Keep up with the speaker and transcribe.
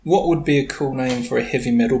What would be a cool name for a heavy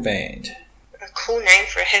metal band? A cool name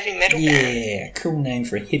for a heavy metal band? Yeah, cool name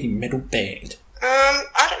for a heavy metal band.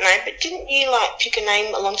 I don't know, but didn't you, pick a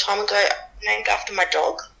name a long time ago named after my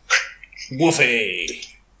dog?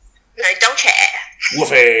 Woofy. No, dog hair.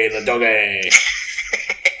 Woofy, the doggy.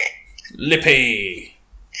 Lippy.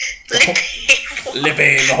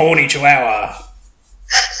 Lippy, the horny chihuahua.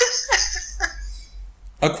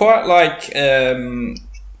 I quite like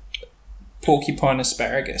porcupine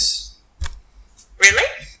asparagus. Really?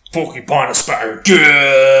 Porcupine asparagus.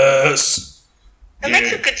 That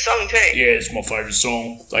makes a good song too. Yeah, it's my favourite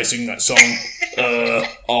song. They sing that song. I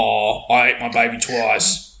ate my baby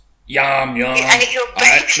twice. Yum, yum. You ate your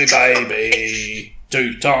baby I ate my baby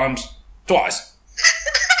 2 times. Twice.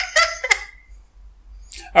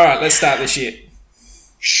 Alright, let's start this shit.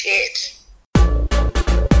 Shit.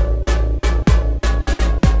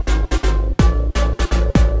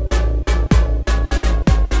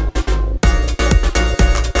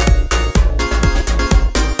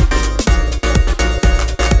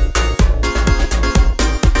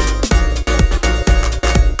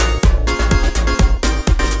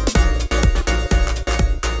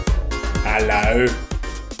 Hello.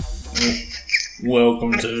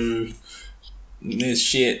 Welcome to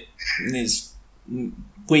this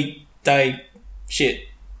weekday shit.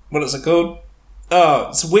 What is it called? Oh,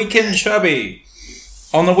 it's Weekend Chubby.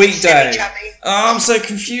 On the weekday. Oh, I'm so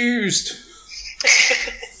confused.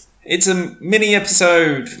 It's a mini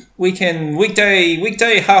episode.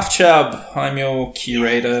 Weekday Half-Chub. I'm your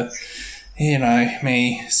Q-rator. You know,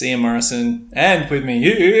 me, Ian Morrison. And with me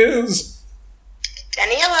is...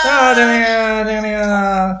 Daniella. Oh,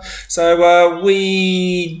 Daniella. So,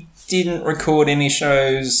 we didn't record any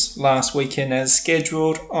shows last weekend as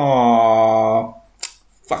scheduled. Aww.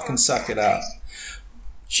 Fucking suck it up.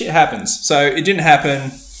 Shit happens. So, it didn't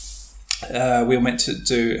happen. We were meant to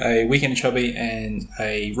do a Weekend Chubby and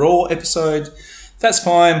a Raw episode. That's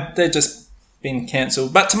fine. They've just been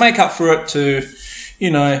cancelled. But to make up for it for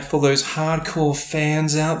those hardcore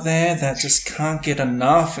fans out there that just can't get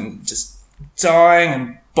enough and just dying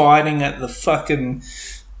and biting at the fucking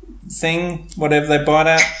thing, whatever they bite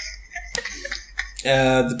at.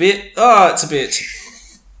 The bit. Oh, it's a bit.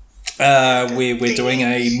 We're doing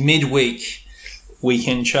a midweek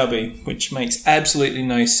Weekend Chubby, which makes absolutely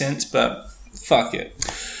no sense, but fuck it.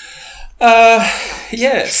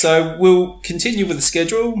 So we'll continue with the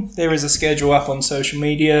schedule. There is a schedule up on social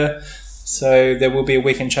media. So there will be a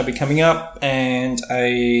Weekend Chubby coming up and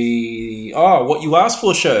a What You Asked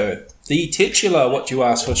For show. The titular What You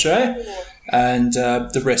Asked For show. And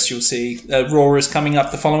the rest you'll see. Raw is coming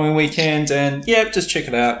up the following weekend, and just check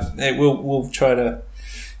it out. We'll try to,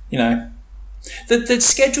 the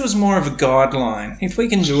schedule's more of a guideline. If we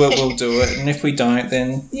can do it, we'll do it, and if we don't,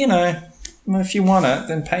 then if you want it,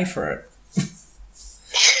 then pay for it.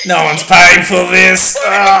 No one's paying for this.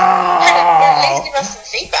 At least give us some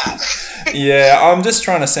feedback. Yeah, I'm just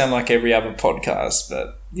trying to sound like every other podcast,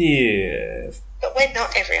 but yeah. But we're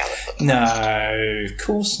not every other podcast. No, of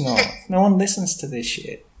course not. No one listens to this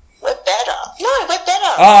shit. We're better. No, we're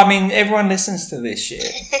better. Oh, I mean, everyone listens to this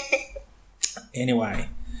shit. Anyway,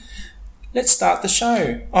 let's start the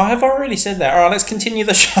show. Oh, have I already said that? All right, let's continue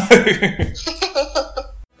the show.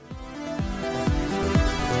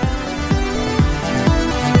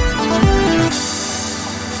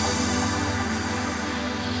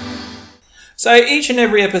 So each and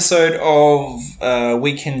every episode of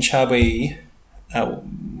Weekend Chubby,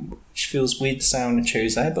 which feels weird to say on a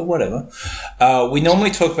Tuesday, but whatever, we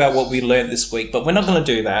normally talk about what we learnt this week, but we're not going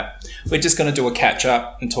to do that. We're just going to do a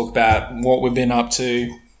catch-up and talk about what we've been up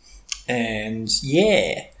to, and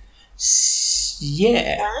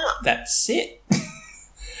that's it.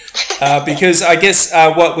 Because I guess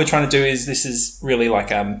what we're trying to do is this is really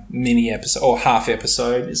like a mini episode or half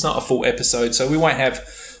episode. It's not a full episode, so we won't have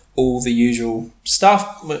all the usual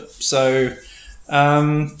stuff. So,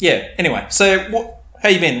 anyway. So, how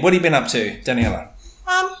you been? What have you been up to, Daniella?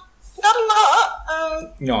 Not a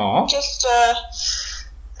lot. No. Just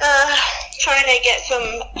trying to get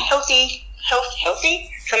some health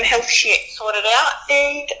shit sorted out,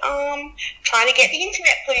 and trying to get the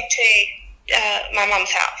internet put into my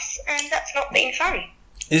mum's house, and that's not been fun.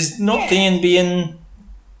 Is not the NBN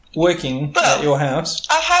working at your house?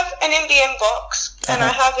 I have an NBN box and I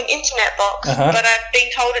have an internet box, but I've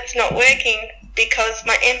been told it's not working because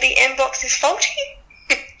my NBN box is faulty.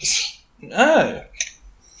 Oh.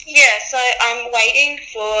 Yeah, so I'm waiting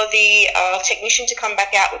for the technician to come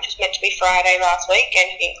back out, which was meant to be Friday last week,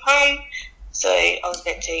 and he didn't come. So he was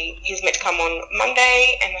meant to come on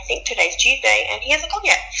Monday, and I think today's Tuesday, and he hasn't come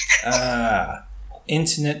yet.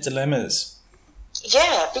 Internet dilemmas.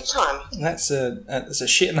 Yeah, big time. That's a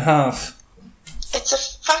shit and a half. It's a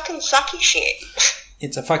fucking sucky shit.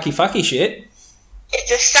 It's a fucky shit.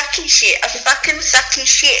 It's a sucky shit. A fucking sucky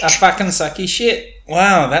shit. A fucking sucky shit.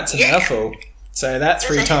 Wow, that's a mouthful. Say that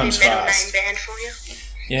 3 times fast. That's a heavy metal name band for you.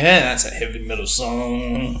 Yeah, that's a heavy metal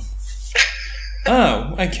song.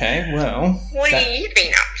 Oh, okay, well. What have you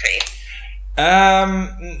been up to?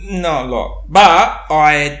 Not a lot. But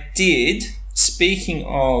I did, speaking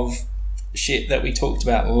of shit that we talked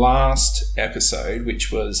about last episode, which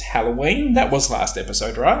was Halloween. That was last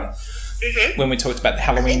episode, right? Mm-hmm. When we talked about the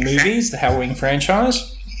Halloween movies, the Halloween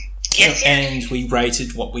franchise. Yes. And we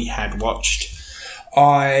rated what we had watched.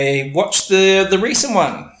 I watched the recent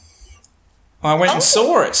one. I went and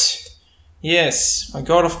saw it. Yes, I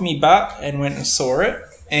got off me butt and went and saw it,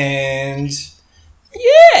 and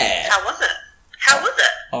yeah. How was it?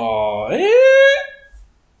 Oh, yeah.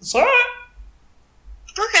 It's alright.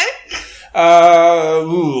 Okay.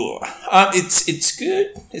 It's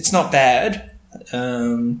good. It's not bad. I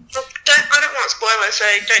don't want spoilers, so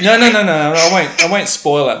don't. No. I won't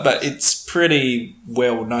spoil it, but it's pretty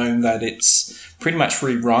well known that it's pretty much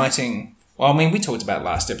rewriting. Well, I mean, we talked about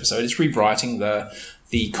last episode. It's rewriting the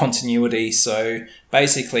continuity. So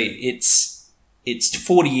basically, it's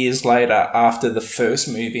 40 years later after the first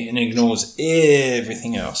movie and ignores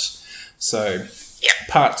everything else. So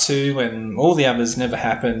part 2 and all the others never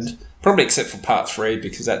happened, probably except for part 3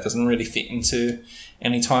 because that doesn't really fit into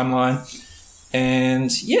any timeline. And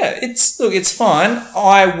yeah, it's fine.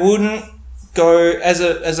 I wouldn't go as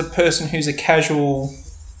a person who's a casual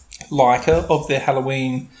liker of the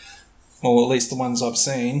Halloween, or at least the ones I've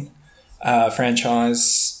seen,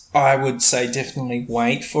 franchise. I would say definitely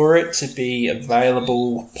wait for it to be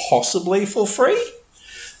available, possibly for free.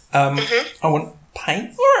 I wouldn't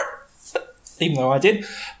pay for it, even though I did.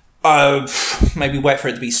 Maybe wait for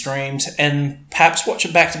it to be streamed and perhaps watch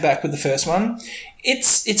it back to back with the first one.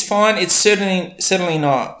 It's fine. It's certainly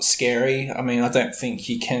not scary. I mean, I don't think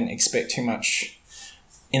you can expect too much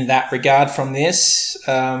in that regard from this.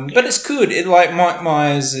 But it's good. It like Michael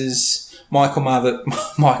Myers,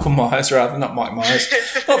 rather, not Mike Myers,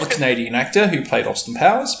 not the Canadian actor who played Austin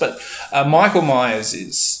Powers, but Michael Myers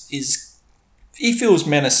he feels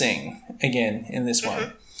menacing again in this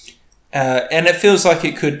one. And it feels like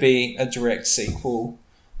it could be a direct sequel.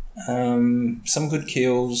 Some good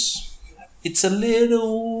kills.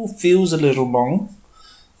 Feels a little long,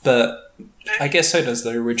 but I guess so does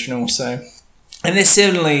the original. So, and there's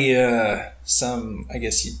certainly some, I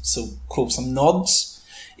guess you'd call some nods,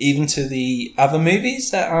 even to the other movies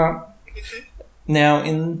that aren't now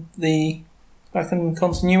in the fucking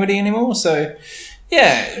continuity anymore. So,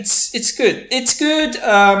 yeah, it's good. It's good.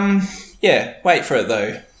 Yeah, wait for it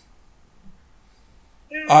though.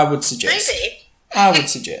 I would suggest. Maybe. I would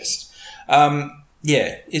suggest.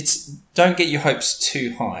 Yeah, don't get your hopes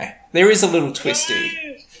too high. There is a little twisty,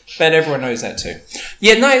 but everyone knows that too.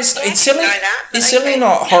 Yeah, no, it's certainly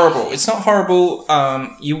not horrible. It's not horrible.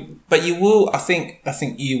 But you will. I think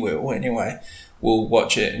you will anyway. Will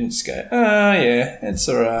watch it and just go, oh yeah, it's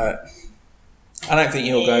alright. I don't think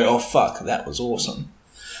you'll go, oh fuck, that was awesome.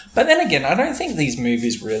 But then again, I don't think these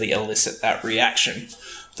movies really elicit that reaction.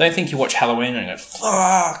 I don't think you watch Halloween and go,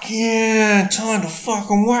 fuck yeah, time to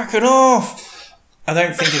fucking whack it off. I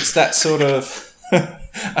don't think it's that sort of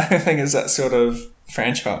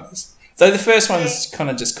franchise. Though the first one's kind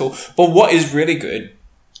of just cool. But what is really good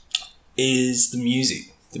is the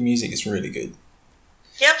music. The music is really good.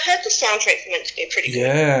 Yeah, I've heard the soundtrack's meant to be pretty good.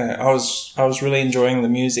 Yeah, I was really enjoying the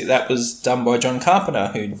music. That was done by John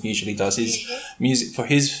Carpenter, who usually does his music for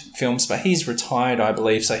his films, but he's retired, I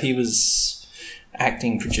believe, so he was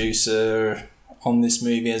acting producer on this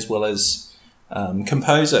movie as well as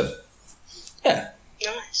composer. Yeah.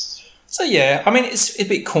 Nice. So yeah, I mean, it's a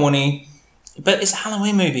bit corny, but it's a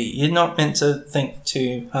Halloween movie. You're not meant to think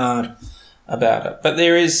too hard about it. But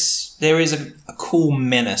there is a cool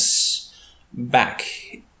menace back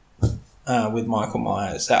with Michael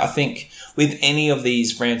Myers that I think with any of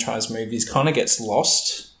these franchise movies kind of gets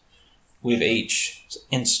lost with each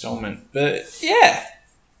installment. But yeah,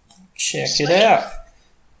 check it out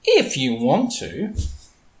if you want to.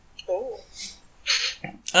 Ooh.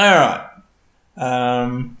 All right.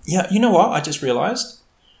 Yeah, you know what? I just realised.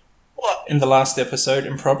 What? In the last episode,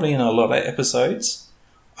 and probably in a lot of episodes,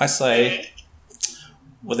 I say,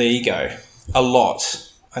 well, there you go. A lot.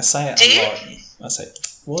 I say it a lot. I say,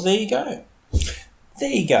 well, there you go. There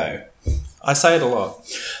you go. I say it a lot.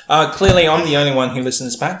 Clearly, I'm the only one who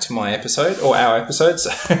listens back to my episode, or our episode, so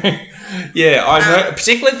yeah, I know,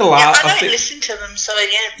 particularly the last... Yeah, I don't listen to them, so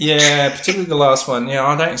yeah. Yeah, particularly the last one. Yeah,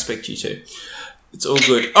 I don't expect you to. It's all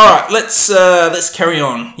good. All right, let's carry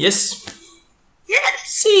on. Yes? Yes.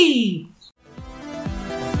 See.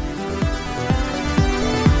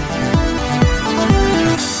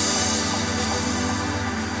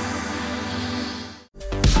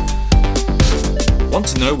 Want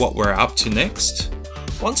to know what we're up to next?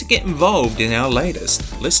 Want to get involved in our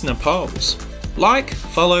latest listener polls? Like,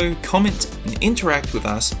 follow, comment, and interact with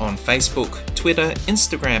us on Facebook, Twitter,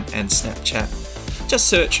 Instagram, and Snapchat. Just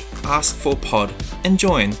search Ask for Pod and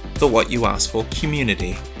join the What You Asked For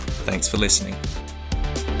community. Thanks for listening.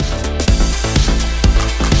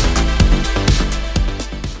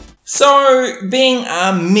 So, being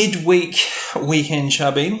a midweek weekend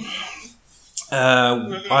chubby,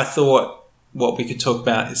 I thought what we could talk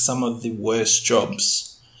about is some of the worst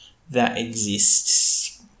jobs that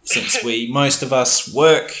exist, since most of us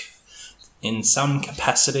work in some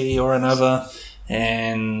capacity or another,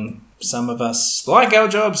 and some of us like our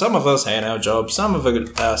job, some of us hate our job, some of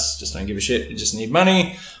us just don't give a shit, we just need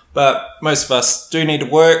money, but most of us do need to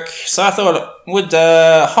work. So I thought I would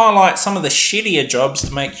highlight some of the shittier jobs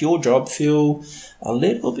to make your job feel a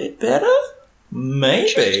little bit better.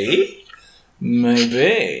 Maybe.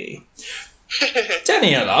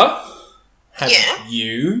 Daniella, have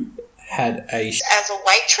you had as a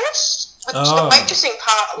waitress? Which the waitressing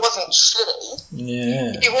part wasn't shitty.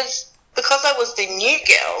 Yeah. It was because I was the new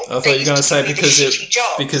girl. I thought you were going to say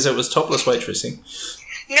because it was topless waitressing.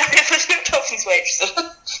 No, it wasn't topless waitressing.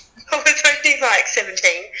 I was only like 17.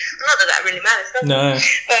 Not that that really matters, does it? No.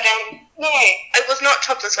 But no, it was not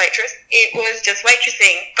topless waitress. It was just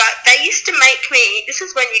waitressing. But they used to make me. This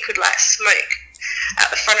is when you could like smoke at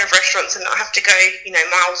the front of restaurants and not have to go,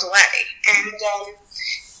 miles away. And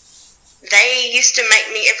they used to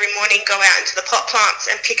make me every morning go out into the pot plants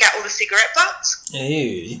and pick out all the cigarette butts.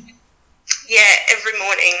 Ew. Yeah, every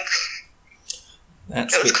morning.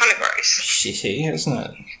 It was kind of gross. Shitty, isn't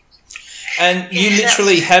it? And you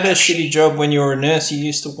literally had a shitty job when you were a nurse. You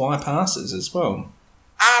used to wipe asses as well.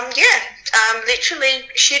 Literally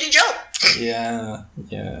shitty job. Yeah.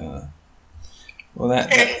 Well,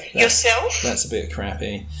 that's yourself? That's a bit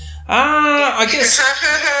crappy. I guess.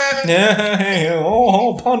 Yeah.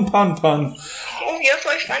 Oh, pun. Oh, you're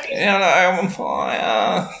so funny. Yeah, I'm on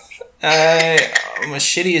fire. My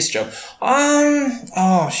shittiest job.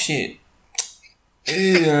 Oh shit.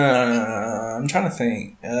 I'm trying to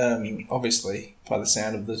think. Obviously, by the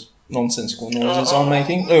sound of the nonsensical noises I'm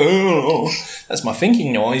making. That's my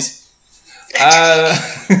thinking noise. I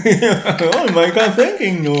make a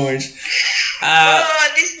thinking noise.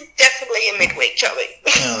 This is definitely a midweek chubby.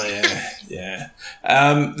 Yeah.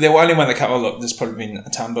 The only one that comes. Oh, look, there's probably been a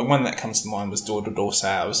ton, but one that comes to mind was door-to-door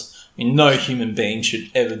sales. I mean, no human being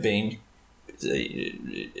should ever be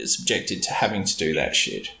subjected to having to do that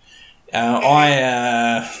shit.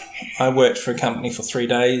 I worked for a company for 3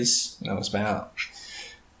 days. I was about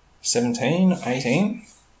 17, 18.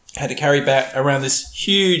 I had to carry back around this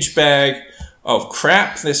huge bag of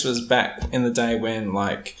crap. This was back in the day when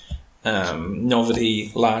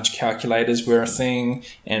novelty large calculators were a thing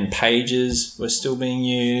and pages were still being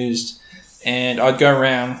used. And I'd go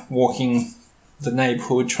around walking the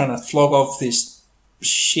neighbourhood trying to flog off this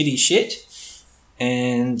shitty shit.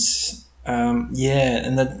 And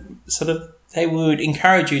they would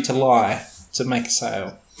encourage you to lie to make a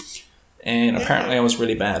sale. And apparently I was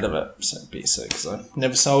really bad at it, because I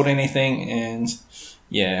never sold anything. And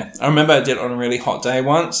yeah, I remember I did it on a really hot day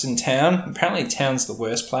once in town. Apparently town's the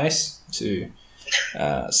worst place to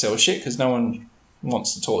sell shit because no one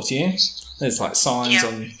wants to talk to you. There's like signs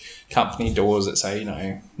on company doors that say,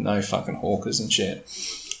 no fucking hawkers and shit.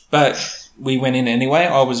 But we went in anyway.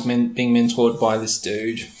 I was being mentored by this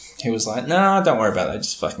dude. He was like, no, don't worry about that.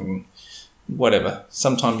 Just fucking whatever.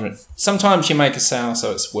 Sometimes you make a sale,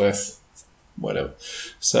 so it's worth whatever.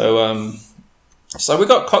 So we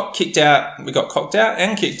got kicked out. We got cocked out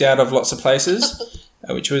and kicked out of lots of places,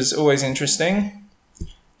 which was always interesting.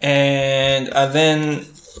 And then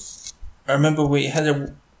I remember we had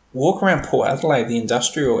to walk around Port Adelaide, the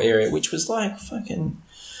industrial area, which was like fucking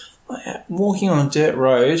walking on a dirt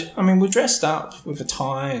road. I mean, we dressed up with a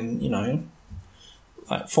tie and,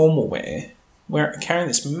 like formal wear. We're carrying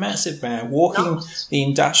this massive bag, walking the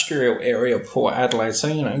industrial area of Port Adelaide. So,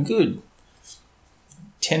 good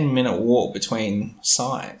 10-minute walk between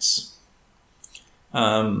sites.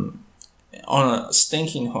 On a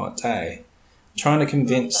stinking hot day, trying to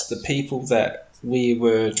convince the people that we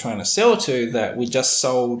were trying to sell to that we just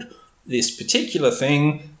sold this particular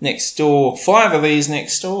thing next door, 5 of these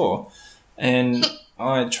next door. And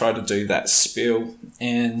I tried to do that spiel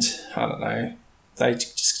and I don't know, they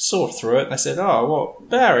just saw through it and they said, oh, well,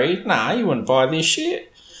 Barry, nah, you wouldn't buy this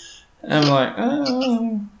shit. And I'm like,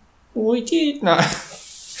 oh, we did. No.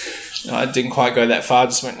 No, I didn't quite go that far.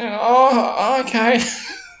 Just went, oh, okay.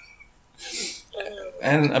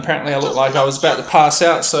 And apparently I looked like I was about to pass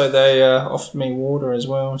out, so they offered me water as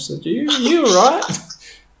well. I said, you all right?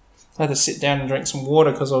 I had to sit down and drink some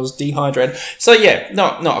water because I was dehydrated. So, yeah,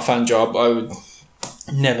 not a fun job. I would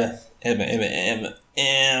never, ever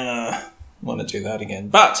want to do that again.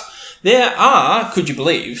 But there are, could you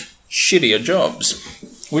believe, shittier jobs.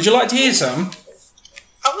 Would you like to hear some?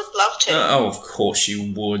 I would love to. Of course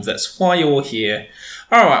you would. That's why you're here.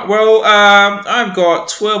 All right, well, I've got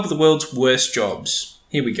 12 of the world's worst jobs.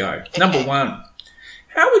 Here we go. Okay. Number 1.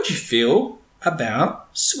 How would you feel about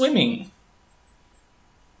swimming?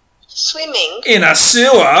 Swimming? In a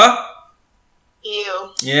sewer?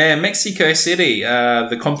 Ew. Yeah, Mexico City.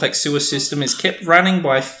 The complex sewer system is kept running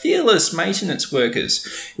by fearless maintenance workers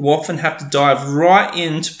who often have to dive right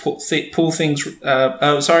in to pull things...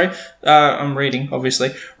 I'm reading,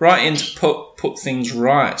 obviously. Right in to put things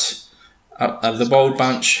right. The bold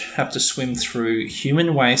bunch have to swim through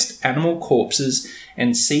human waste, animal corpses,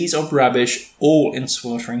 and seas of rubbish, all in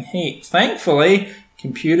sweltering heat. Thankfully,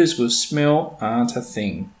 computers with smell aren't a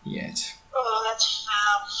thing yet. Oh, that's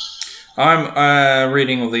foul. I'm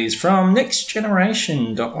reading all these from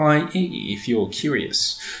nextgeneration.ie if you're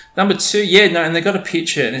curious. Number 2, and they got a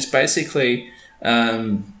picture, and it's basically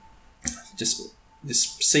just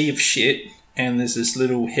this sea of shit, and there's this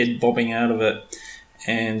little head bobbing out of it.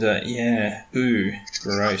 And,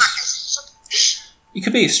 gross. You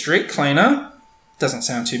could be a street cleaner. Doesn't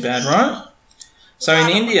sound too bad, right? So in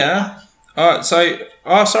India... sorry.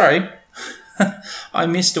 I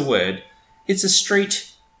missed a word. It's a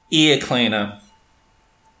street ear cleaner.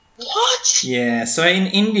 What? Yeah, so in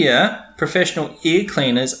India, professional ear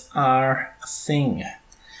cleaners are a thing.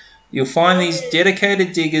 You'll find these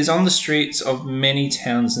dedicated diggers on the streets of many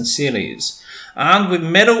towns and cities. Armed with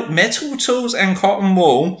metal tools and cotton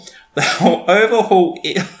wool, they'll overhaul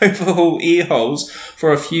ear holes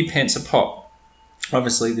for a few pence a pop.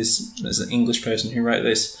 Obviously, this is an English person who wrote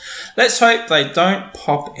this. Let's hope they don't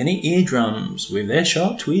pop any eardrums with their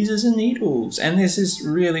sharp tweezers and needles. And there's this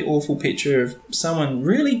really awful picture of someone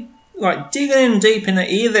really digging in deep in the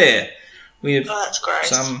ear there with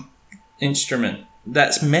some instrument.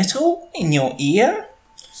 That's metal in your ear?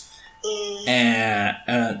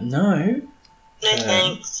 No. No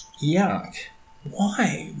thanks. Yuck.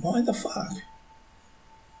 Why? Why the fuck?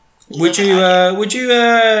 Would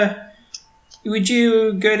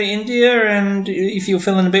you go to India and if you're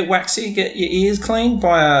feeling a bit waxy, get your ears cleaned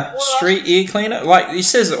by a street ear cleaner? Like, it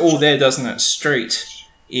says it all there, doesn't it? Street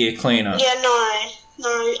ear cleaner. Yeah, no,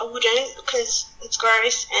 I wouldn't because it's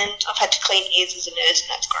gross and I've had to clean ears as a nurse and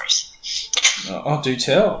that's gross. Oh, do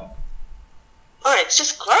tell. Oh, it's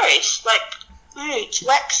just gross. It's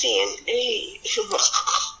waxy and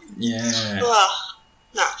Yeah.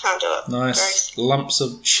 No, can't do it. Nice gross. Lumps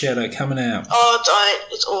of cheddar coming out. Oh,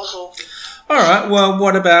 don't. It's awful. All right, well,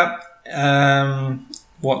 what about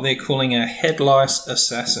what they're calling a head lice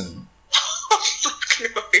assassin?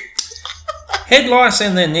 Head lice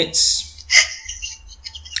and their nits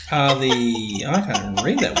are the... I can't even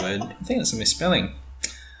read that word. I think that's a misspelling.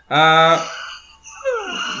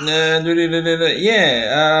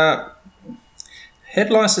 Head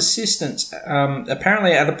lice assistants,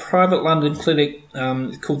 apparently at a private London clinic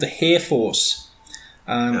called the Hair Force.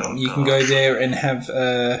 You can go there and have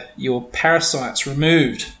your parasites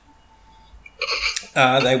removed.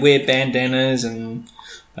 They wear bandanas and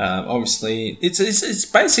obviously it's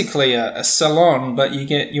basically a salon, but you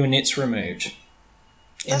get your nits removed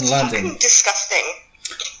in That's London. Fucking disgusting.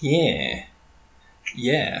 Yeah.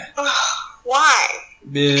 Why?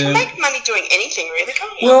 You can make money doing anything, really,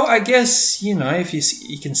 can't you? Well, I guess, if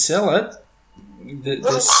you can sell it,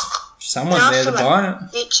 there's someone there to buy it.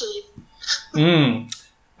 Literally.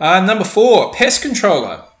 Number 4, pest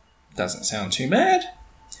controller. Doesn't sound too bad.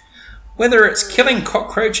 Whether it's killing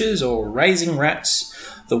cockroaches or raising rats,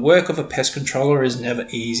 the work of a pest controller is never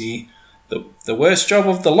easy. The worst job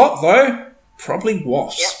of the lot, though, probably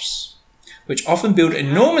wasps, which often build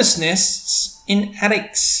enormous nests in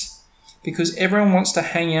attics. Because everyone wants to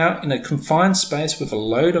hang out in a confined space with a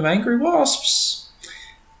load of angry wasps.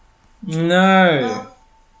 No.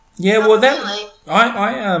 I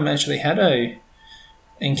actually had a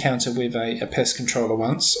encounter with a pest controller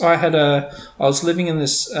once. I was living in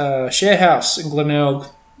this share house in Glenelg,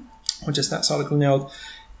 or just outside of Glenelg,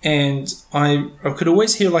 and I could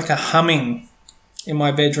always hear a humming in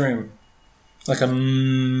my bedroom.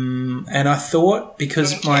 And I thought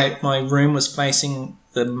because my room was facing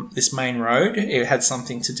this main road. It had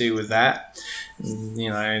something to do with that. You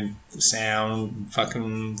know, the sound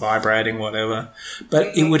fucking vibrating, whatever.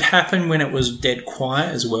 But it would happen when it was dead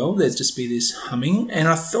quiet as well. There'd just be this humming. And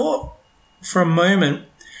I thought for a moment,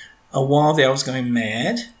 a while there, I was going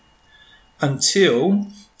mad until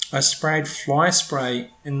I sprayed fly spray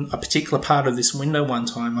in a particular part of this window one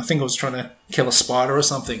time. I think I was trying to kill a spider or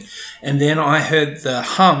something. And then I heard the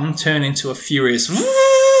hum turn into a furious...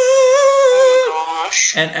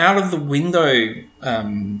 And out of the window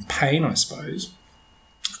pane, I suppose,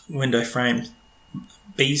 window frame,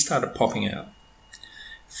 bees started popping out.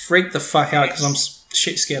 Freaked the fuck out because I'm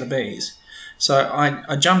shit scared of bees. So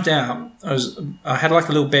I jumped out. I had like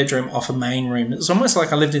a little bedroom off a main room. It was almost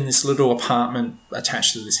like I lived in this little apartment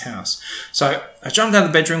attached to this house. So I jumped out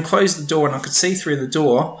of the bedroom, closed the door, and I could see through the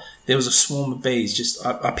door there was a swarm of bees. Just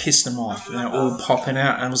I pissed them off, and they're all popping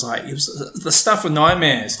out. And it was the stuff of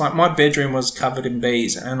nightmares. Like my bedroom was covered in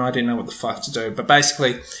bees, and I didn't know what the fuck to do. But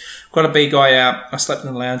basically, got a bee guy out. I slept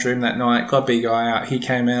in the lounge room that night. Got a bee guy out. He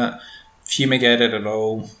came out, fumigated it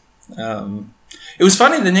all. It was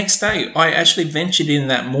funny, the next day, I actually ventured in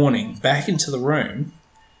that morning back into the room,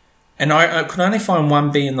 and I could only find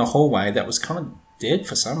one bee in the hallway that was kind of dead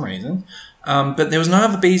for some reason, but there was no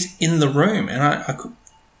other bees in the room, and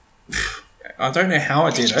I don't know how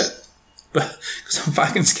I did it, but because I'm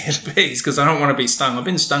fucking scared of bees, because I don't want to be stung. I've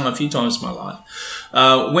been stung a few times in my life.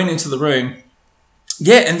 Went into the room,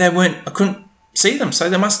 and I couldn't see them, so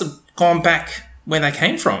they must have gone back where they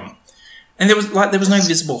came from. And there was no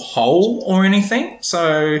visible hole or anything,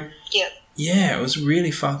 so yeah, it was really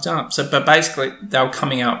fucked up. So, but basically, they were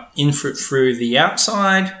coming out through the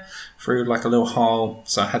outside, through like a little hole.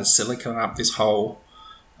 So I had to silicone up this hole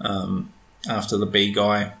after the bee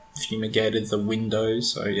guy fumigated the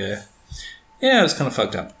windows. So yeah, it was kind of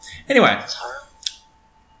fucked up. Anyway,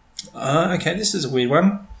 okay, this is a weird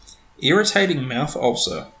one. Irritating mouth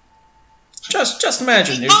ulcer. Just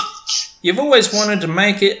imagine, dude. You've always wanted to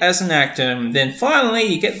make it as an actor, and then finally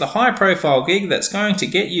you get the high-profile gig that's going to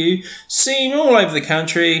get you seen all over the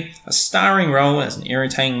country, a starring role as an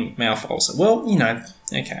irritating mouth ulcer. Well,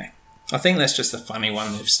 okay. I think that's just a funny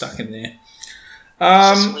one they've stuck in there.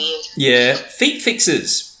 This is weird. Yeah. Feet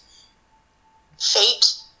fixes.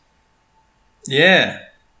 Feet? Yeah.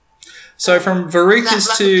 So from verrucas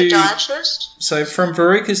from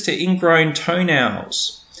verrucas to ingrown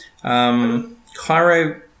toenails. I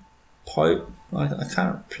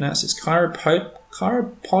can't pronounce this. Chiropodists?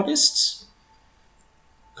 Chiropodists?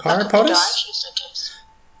 Chiropodists.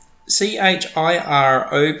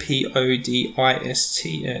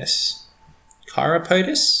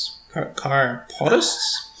 Chiropodists?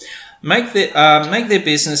 Chiropodists? Make their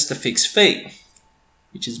business to fix feet,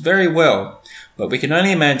 which is very well, but we can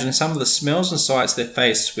only imagine some of the smells and sights they're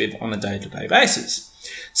faced with on a day-to-day basis.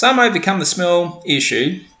 Some overcome the smell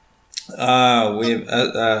issue with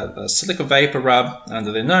a silica vapor rub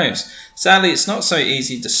under their nose. Sadly, it's not so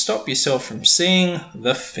easy to stop yourself from seeing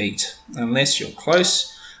the feet unless you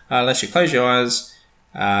close your eyes,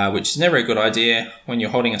 which is never a good idea when you're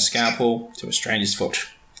holding a scalpel to a stranger's foot.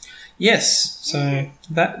 Yes, so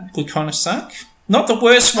that would kind of suck. Not the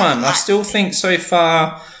worst one. I still think so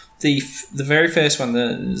far the very first one,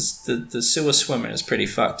 the sewer swimmer, is pretty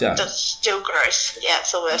fucked up. That's still gross. Yeah,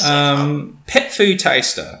 it's the worst one. Pet food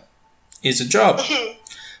taster is a job.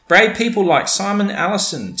 Brave people like Simon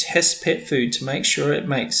Allison test pet food to make sure it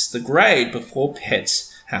makes the grade before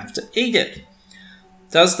pets have to eat it.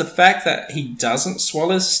 Does the fact that he doesn't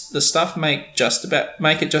swallow the stuff make it just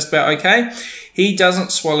about okay? He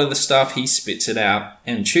doesn't swallow the stuff, he spits it out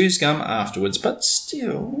and chews gum afterwards, but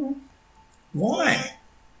still, why?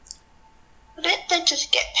 Why don't they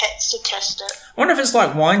just get pets to test it? I wonder if it's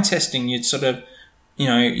like wine testing. You'd sort of,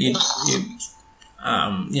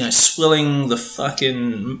 swilling the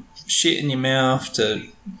fucking shit in your mouth to,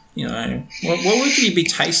 what would you be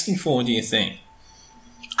tasting for, do you think?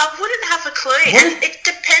 I wouldn't have a clue. And it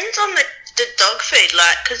depends on the dog food,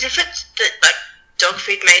 because if it's dog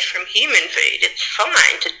food made from human food, it's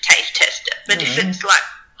fine to taste test it. But if it's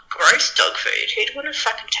gross dog food, who'd want to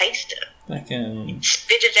fucking taste it?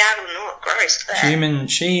 Spit it out or not, gross. Human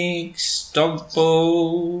cheeks, dog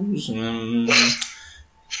balls,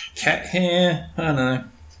 cat hair, I don't know.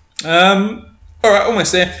 Alright,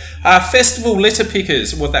 almost there. Festival litter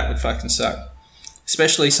pickers, well, that would fucking suck.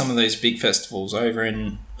 Especially some of those big festivals over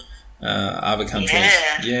in other countries.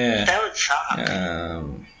 Yeah. That would suck.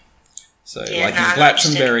 In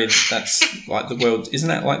Glastonbury, that's like the world. Isn't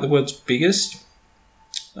that like the world's biggest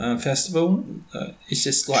festival? It's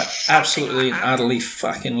just absolutely and utterly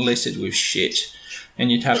fucking littered with shit, and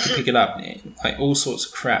you'd have to pick it up, like all sorts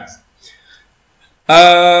of crap.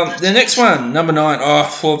 The next one, number 9.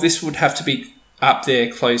 Oh, well, this would have to be up there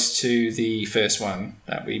close to the first one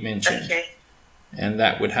that we mentioned. Okay. And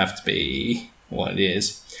that would have to be what it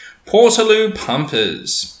is. Portaloo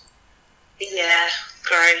Pumpers. Yeah,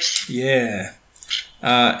 gross. Yeah.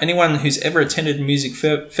 Anyone who's ever attended a music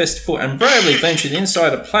festival and bravely ventured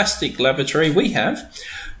inside a plastic lavatory we have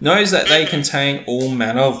knows that they contain all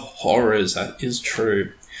manner of horrors. That is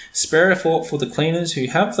true. Spare a thought for the cleaners who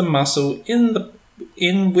have the muscle in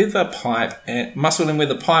with a pipe.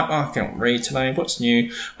 Oh, I can't read today. What's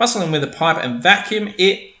new? Muscle in with a pipe and vacuum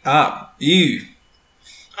it up. Ew.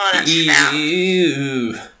 Oh, that's foul.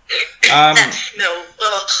 Ew. That smell.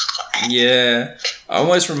 Ugh. Yeah. I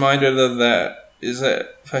always reminded of that. Is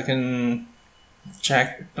that fucking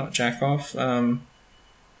not jack off?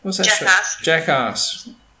 What's that Jackass. show? Jackass.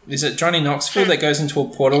 Is it Johnny Knoxville that goes into a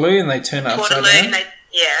portaloo and they turn it upside down?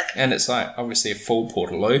 Yeah. And it's like obviously a full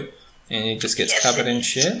portaloo and it just gets covered in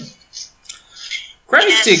shit.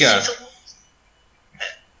 Grave digger.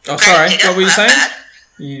 Oh, sorry. What were you saying? Bad.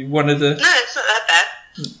 You wanted to... No, it's not that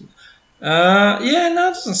bad. Yeah, no,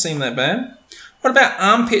 it doesn't seem that bad. What about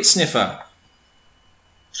armpit sniffer?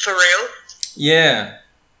 For real? Yeah.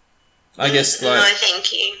 I guess like... No,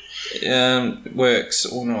 thank you. Works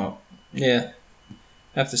or not. Yeah.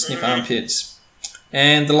 Have to sniff armpits.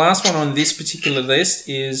 And the last one on this particular list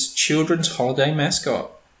is children's holiday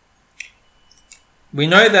mascot. We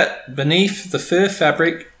know that beneath the fur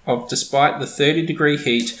fabric of despite the 30-degree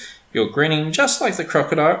heat, you're grinning just like the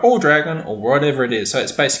crocodile or dragon or whatever it is. So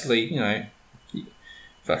it's basically,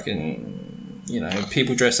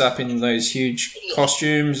 people dress up in those huge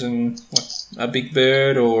costumes and a big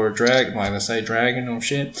bird or a dragon, like I say, dragon or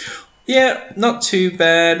shit. Yeah, not too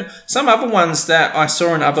bad. Some other ones that I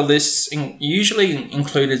saw in other lists usually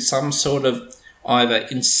included some sort of either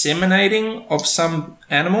inseminating of some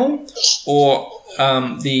animal or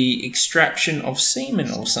the extraction of semen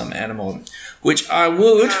of some animal, which I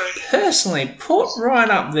would personally put right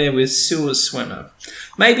up there with sewer swimmer.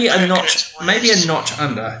 Maybe a notch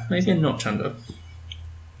under.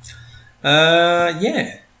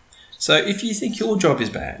 Yeah. So if you think your job is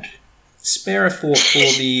bad, spare a thought for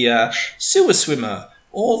the sewer swimmer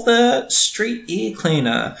or the street ear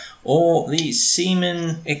cleaner or the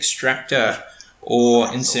semen extractor or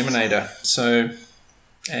inseminator. So,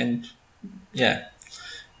 and yeah.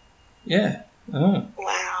 Yeah. Oh.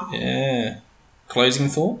 Wow. Yeah. Closing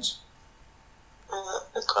thoughts?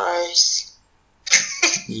 Gross.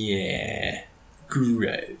 Yeah.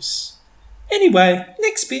 Gross. Anyway,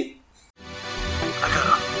 next bit. I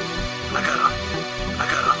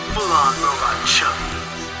got a full-on robot Chubby.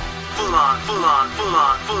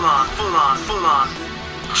 Full-on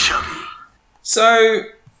Chubby. So,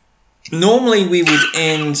 normally we would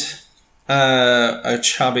end a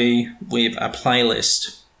Chubby with a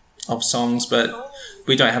playlist of songs, but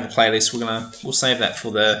we don't have a playlist. We'll save that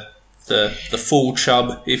for the full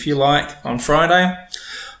Chub, if you like, on Friday.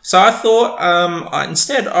 So I thought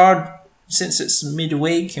since it's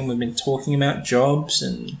midweek and we've been talking about jobs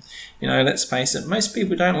and, let's face it, most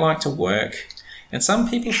people don't like to work. And some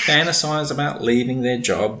people fantasize about leaving their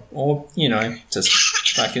job or, just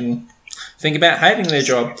fucking think about hating their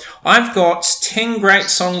job. I've got 10 great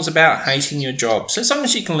songs about hating your job. So something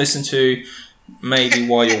you can listen to maybe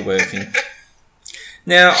while you're working.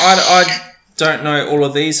 Now, I don't know all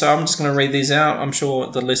of these, so I'm just going to read these out. I'm sure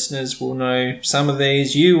the listeners will know some of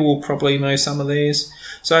these. You will probably know some of these.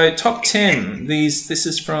 So, top 10. This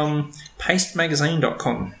is from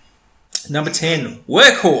pastemagazine.com. Number 10,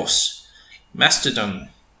 Workhorse, Mastodon.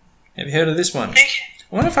 Have you heard of this one? I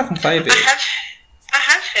wonder if I can play a bit. I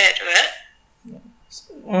have heard of it.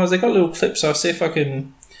 Oh, they got little clips, so I'll see if I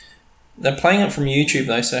can... They're playing it from YouTube,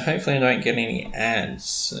 though, so hopefully I don't get any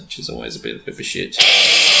ads, which is always a bit of a shit.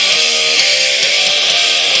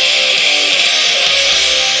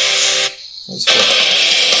 That's good.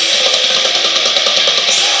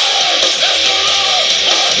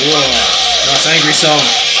 Whoa, nice angry song.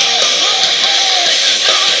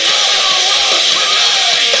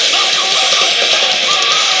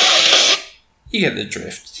 You get the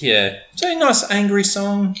drift, yeah. So a nice angry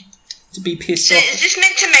song to be pissed off. Is this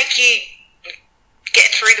meant to make you get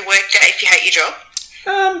through the workday if you hate your job?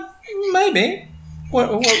 Maybe.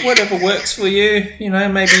 Whatever works for you.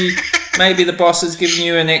 Maybe the boss has given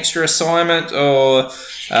you an extra assignment, or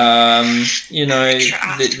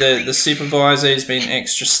the supervisor has been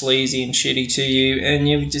extra sleazy and shitty to you, and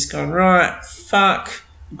you've just gone, right, fuck,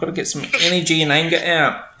 I've got to get some energy and anger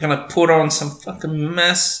out. I'm gonna put on some fucking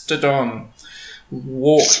Mastodon.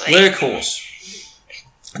 Workhorse.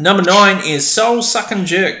 Number 9 is Soul Suck and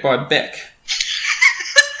Jerk by Beck.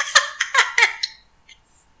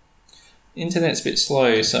 Internet's a bit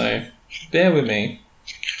slow, so bear with me.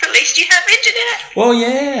 At least you have internet. Well,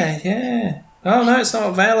 yeah. Oh, no, it's not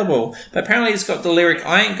available. But apparently it's got the lyric,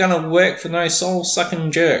 I ain't gonna work for no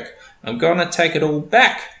soul-sucking jerk. I'm gonna take it all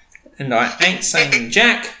back. And I ain't saying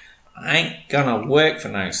jack. I ain't gonna work for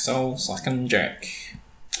no soul-sucking jerk.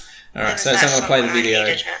 Alright, so I'm gonna play the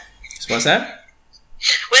video. So what's that?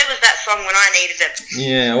 Where was that song when I needed it?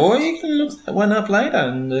 Yeah, or you can look that one up later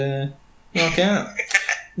and knock out.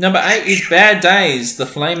 Number 8 is Bad Days, The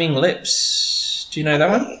Flaming Lips. Do you know that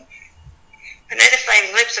one? I know The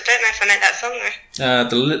Flaming Lips. I don't know if I know that song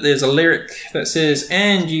though. There's a lyric that says,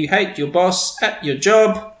 and you hate your boss at your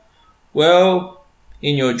job. Well,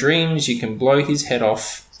 in your dreams you can blow his head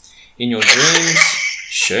off. In your dreams,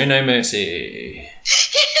 show no mercy.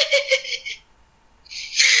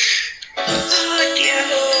 Oh dear.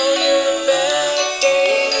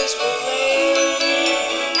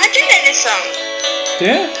 I do know this song.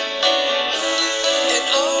 Yeah? I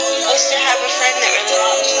used to have a friend that really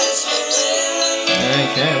liked it.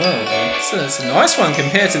 Okay, well, it's a nice one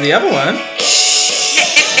compared to the other one.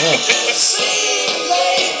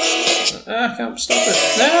 I can't stop it.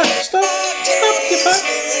 No, stop, your phone.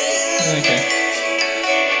 Okay.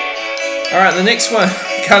 Alright, the next one.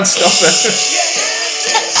 Can't stop it.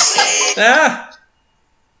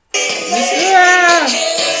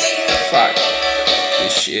 Fuck.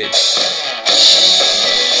 This shit.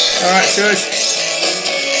 Alright, Suresh.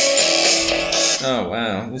 Oh,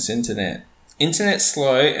 wow. This internet. Internet's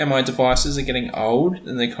slow and my devices are getting old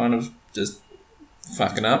and they're kind of just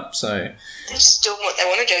fucking up, so... They're just doing what they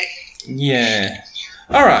want to do. Yeah.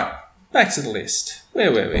 Alright, back to the list.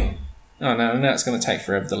 Where were we? Oh no, now it's going to take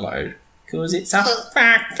forever to load. Because it's a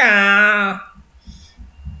fucker.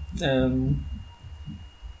 Can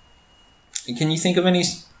you think of any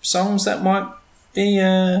songs that might be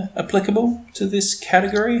applicable to this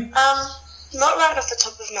category? Not right off the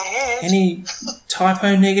top of my head. Any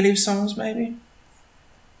typo negative songs, maybe?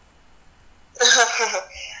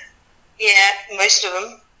 Yeah, most of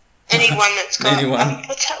them. Anyone that's got... Anyone.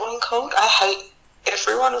 What's that one called? I hate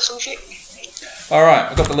everyone or some shit.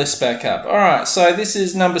 Alright, I've got the list back up. Alright, so this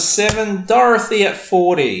is number 7, Dorothy at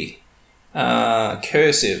 40.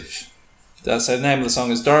 Cursive. So the name of the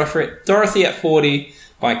song is Dorothy at 40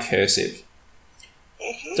 by Cursive.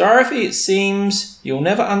 Mm-hmm. Dorothy, it seems you'll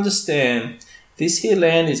never understand. This here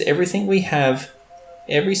land is everything we have.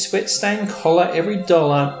 Every sweat-stained collar, every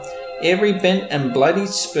dollar, every bent and bloody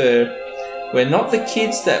spur. We're not the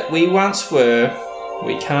kids that we once were.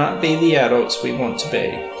 We can't be the adults we want to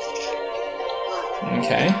be.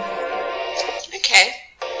 Okay. Okay.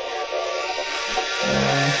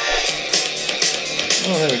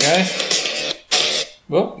 Oh, there we go.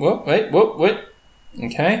 Whoop, wait.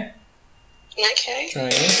 Okay. Okay. Try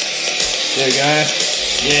again. There we go.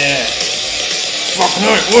 Yeah. Fucking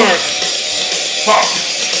no, it worked. Fuck.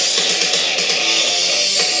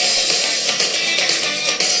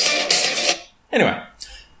 Anyway,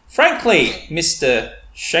 Frankly, Mr.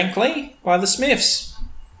 Shankly by the Smiths.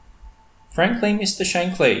 Frankly, Mr.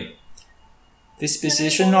 Shankly. This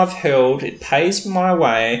position I've held, it pays my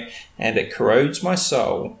way, and it corrodes my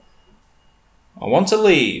soul. I want to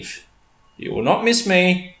leave. You will not miss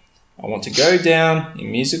me. I want to go down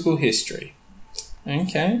in musical history.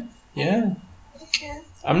 Okay, yeah. Okay.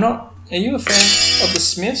 I'm not... Are you a fan of the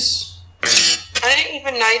Smiths? I don't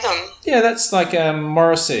even know them. Yeah, that's like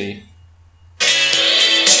Morrissey.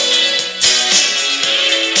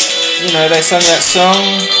 You know, they sang that song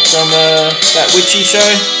from that witchy show.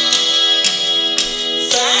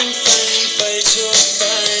 Fame, face your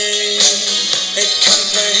fame. It can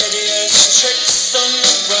play hideous tricks on the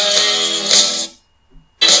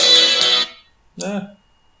brain. No.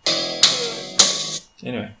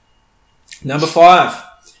 Anyway. Number 5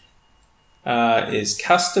 is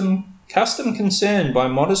Custom Concern by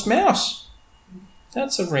Modest Mouse.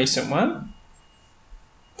 That's a recent one.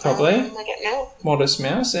 Probably. I don't know. Modest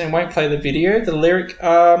Mouse, and won't play the video. The lyric,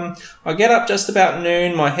 I get up just about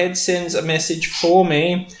noon, my head sends a message for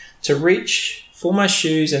me to reach for my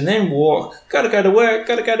shoes and then walk. Gotta go to work,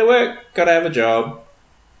 gotta have a job.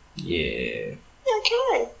 Yeah.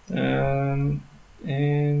 Okay. And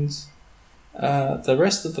the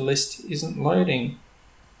rest of the list isn't loading.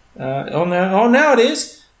 Now it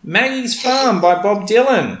is. Maggie's Farm by Bob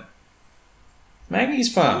Dylan. Maggie's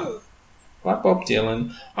Farm. Like Bob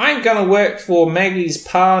Dylan. I ain't gonna work for Maggie's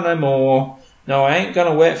pa no more. No, I ain't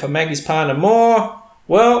gonna work for Maggie's pa no more.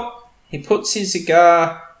 Well, he puts his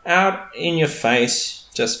cigar out in your face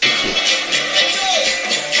just for kicks.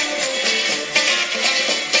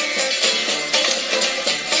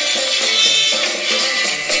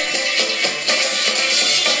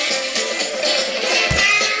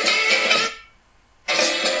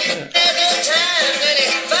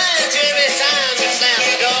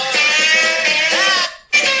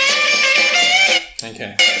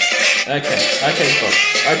 Okay, Bob.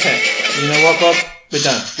 Okay, you know what, Bob?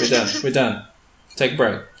 We're done. Take a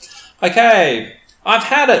break. Okay, I've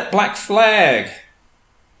had it. Black Flag.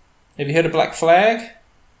 Have you heard of Black Flag?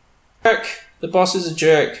 Jerk. The boss is a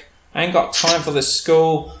jerk. I ain't got time for this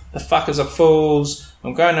school. The fuckers are fools.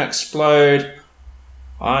 I'm going to explode.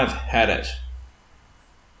 I've had it.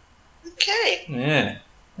 Okay. Yeah.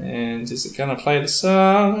 And is it going to play the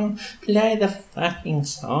song? Play the fucking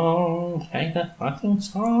song. Play the fucking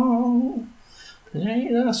song. Play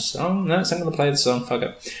the song. No, it's not going to play the song. Fuck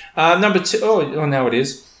it. Number 2. Oh, now it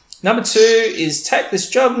is. Number 2 is Take This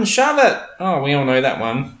Job and Shove It. Oh, we all know that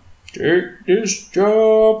one. Take this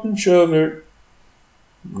job and shove it.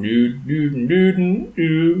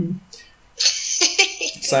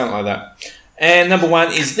 Something like that. And number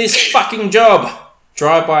 1 is This Fucking Job.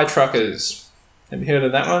 Drive-by Truckers. Have you heard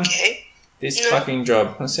of that one? Okay. This Fucking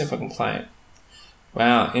Job. Let's see if I can play it.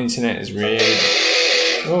 Wow, internet is really...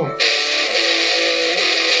 Oh.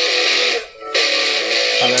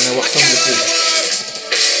 I don't know what song this is.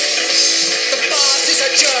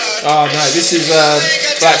 Oh no, this is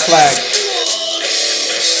Black Flag.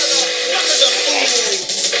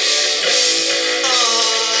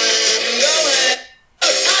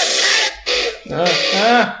 No.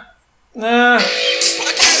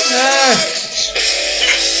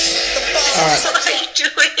 Alright. What are you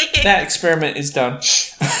doing? That experiment is done.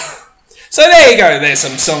 So there you go, there's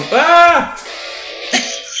some song.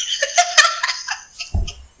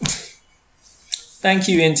 Thank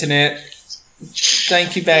you, internet.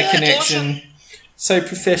 Thank you, bad connection. Awesome. So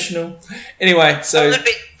professional. Anyway, so a little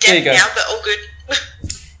bit there you go. Now, but all good.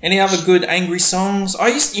 Any other good angry songs?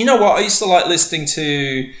 You know what? I used to like listening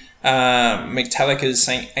to Metallica's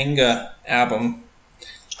Saint Anger album.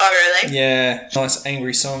 Oh, really? Yeah, nice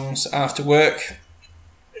angry songs after work.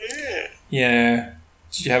 Yeah.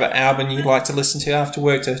 Did you have an album you'd like to listen to after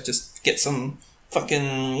work to just get some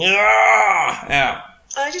fucking out?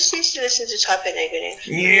 I just used to listen to Type A Negative.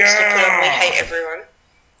 Yeah. I used to put on We Hate Everyone.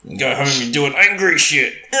 You go home and doing angry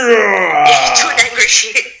shit. Doing angry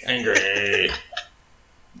shit. Angry.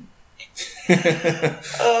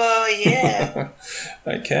 Oh, yeah.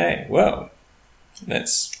 Okay, well,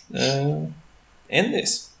 let's end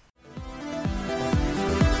this.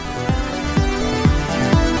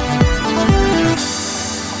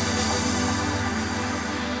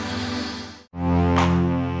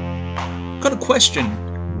 Got a question?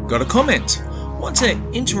 Got a comment? Want to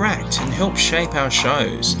interact and help shape our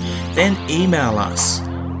shows? Then email us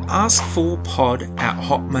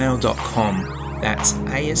askforpod@hotmail.com. That's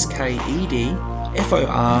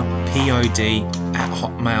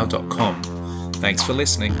ASKEDFORPOD@hotmail.com. Thanks for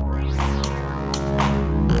listening.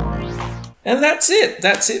 And that's it.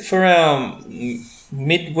 That's it for our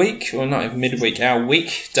midweek, or not midweek, our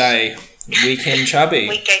weekday weekend chubby.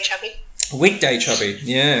 Weekday chubby,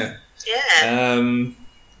 yeah. Yeah.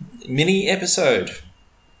 Mini episode.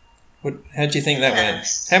 How do you think that went?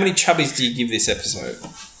 How many chubbies do you give this episode?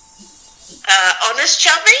 Honest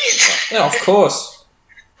chubbies? Yeah, of course.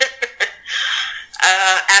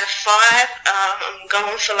 Out of 5, I'm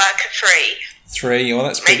going for like a 3. 3? Oh,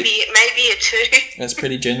 that's pretty... Maybe a 2. That's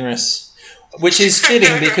pretty generous. Which is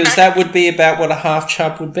fitting because that would be about what a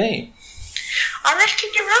half-chub would be. I reckon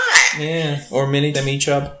you're right. Yeah, or a mini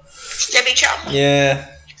demi-chub. Demi-chub? Yeah.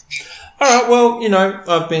 Alright, well,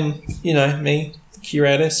 I've been, me, the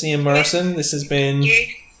Q-rator, Ian Morrison. This has been... You.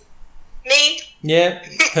 Me. Yeah,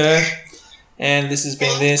 her. And this has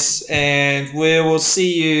been this. And we will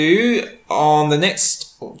see you on the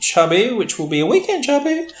next chubby, which will be a weekend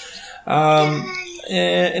chubby,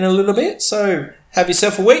 in a little bit. So have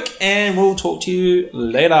yourself a week, and we'll talk to you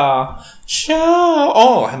later. Ciao.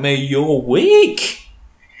 Oh, may your week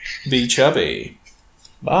be chubby.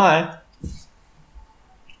 Bye.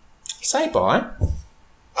 Say bye.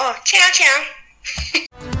 Oh, ciao, ciao.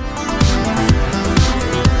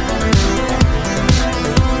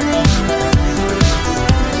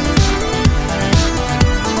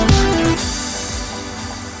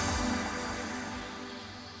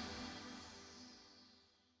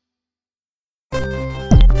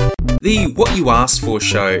 The What You Asked For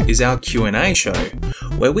show is our Q&A show,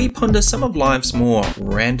 where we ponder some of life's more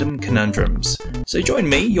random conundrums. So join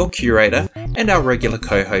me, your Q-rator, and our regular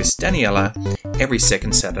co-host Daniella every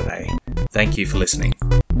second Saturday. Thank you for listening.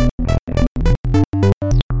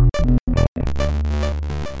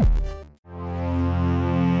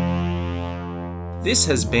 This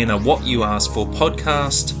has been a What You Asked For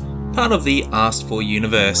podcast, part of the Asked For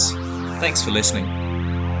universe. Thanks for listening.